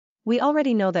We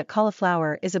already know that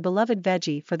cauliflower is a beloved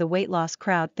veggie for the weight loss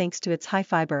crowd thanks to its high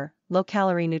fiber,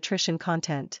 low-calorie nutrition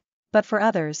content. But for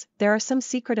others, there are some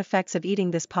secret effects of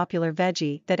eating this popular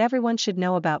veggie that everyone should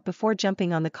know about before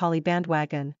jumping on the cauli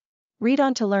bandwagon. Read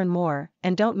on to learn more,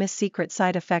 and don't miss secret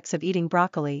side effects of eating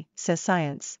broccoli, says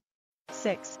science.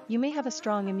 6. You may have a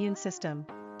strong immune system.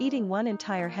 Eating one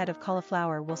entire head of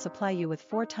cauliflower will supply you with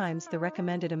 4 times the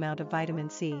recommended amount of vitamin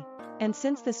C. And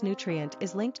since this nutrient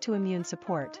is linked to immune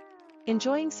support,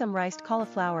 enjoying some riced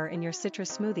cauliflower in your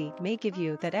citrus smoothie may give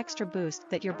you that extra boost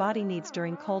that your body needs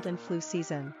during cold and flu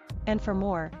season. And for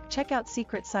more, check out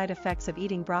secret side effects of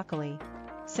eating broccoli,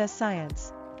 says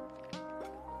science.